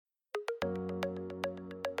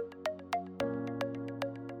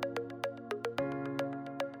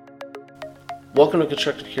Welcome to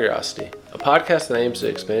Constructive Curiosity, a podcast that aims to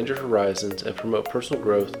expand your horizons and promote personal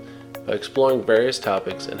growth by exploring various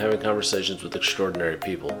topics and having conversations with extraordinary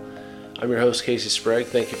people. I'm your host, Casey Sprague.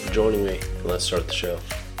 Thank you for joining me, and let's start the show.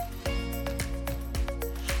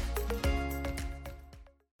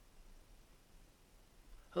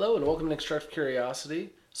 Hello, and welcome to Constructive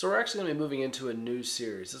Curiosity. So we're actually going to be moving into a new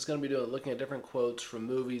series. It's going to be looking at different quotes from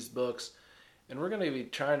movies, books, and we're going to be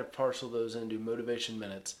trying to parcel those into motivation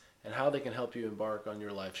minutes and how they can help you embark on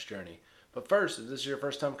your life's journey. But first, if this is your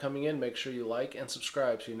first time coming in, make sure you like and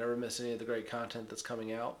subscribe so you never miss any of the great content that's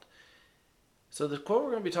coming out. So the quote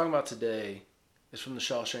we're going to be talking about today is from the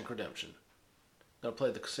Shawshank Redemption. I'm going to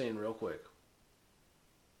play the scene real quick.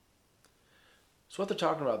 So what they're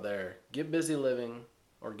talking about there, get busy living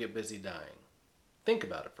or get busy dying. Think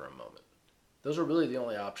about it for a moment. Those are really the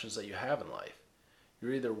only options that you have in life.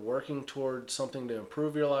 You're either working towards something to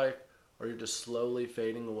improve your life, or you're just slowly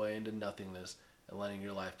fading away into nothingness and letting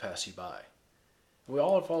your life pass you by. And we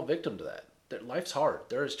all fall victim to that. Life's hard.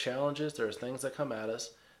 There's challenges, there's things that come at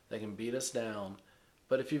us that can beat us down.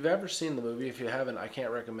 But if you've ever seen the movie, if you haven't, I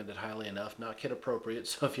can't recommend it highly enough. Not kid appropriate,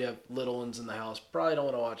 so if you have little ones in the house, probably don't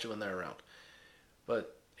want to watch it when they're around.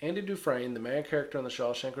 But Andy Dufresne, the main character in the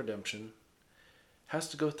Shawshank Redemption, has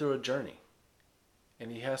to go through a journey.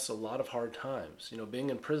 And he has a lot of hard times. You know, being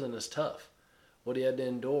in prison is tough. What he had to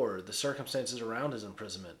endure, the circumstances around his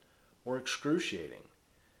imprisonment were excruciating.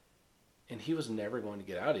 And he was never going to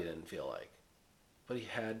get out, he didn't feel like. But he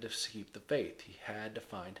had to keep the faith. He had to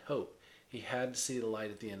find hope. He had to see the light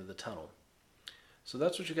at the end of the tunnel. So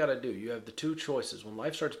that's what you got to do. You have the two choices. When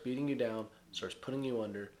life starts beating you down, starts putting you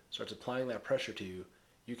under, starts applying that pressure to you,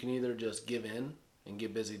 you can either just give in and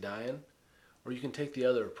get busy dying, or you can take the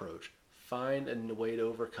other approach. Find a way to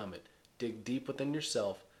overcome it. Dig deep within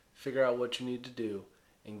yourself, figure out what you need to do,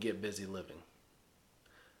 and get busy living.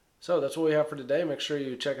 So that's what we have for today. Make sure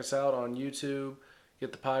you check us out on YouTube,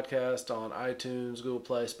 get the podcast on iTunes, Google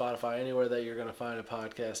Play, Spotify, anywhere that you're going to find a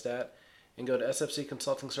podcast at. And go to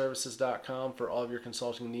sfcconsultingservices.com for all of your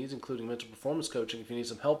consulting needs, including mental performance coaching. If you need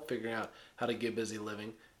some help figuring out how to get busy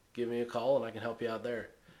living, give me a call and I can help you out there.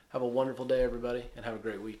 Have a wonderful day, everybody, and have a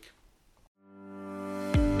great week.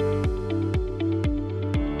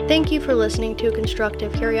 Thank you for listening to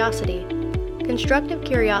Constructive Curiosity. Constructive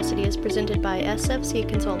Curiosity is presented by SFC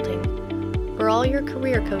Consulting. For all your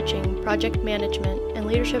career coaching, project management, and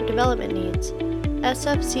leadership development needs,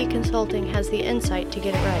 SFC Consulting has the insight to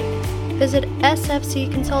get it right. Visit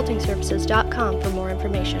sfcconsultingservices.com for more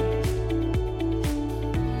information.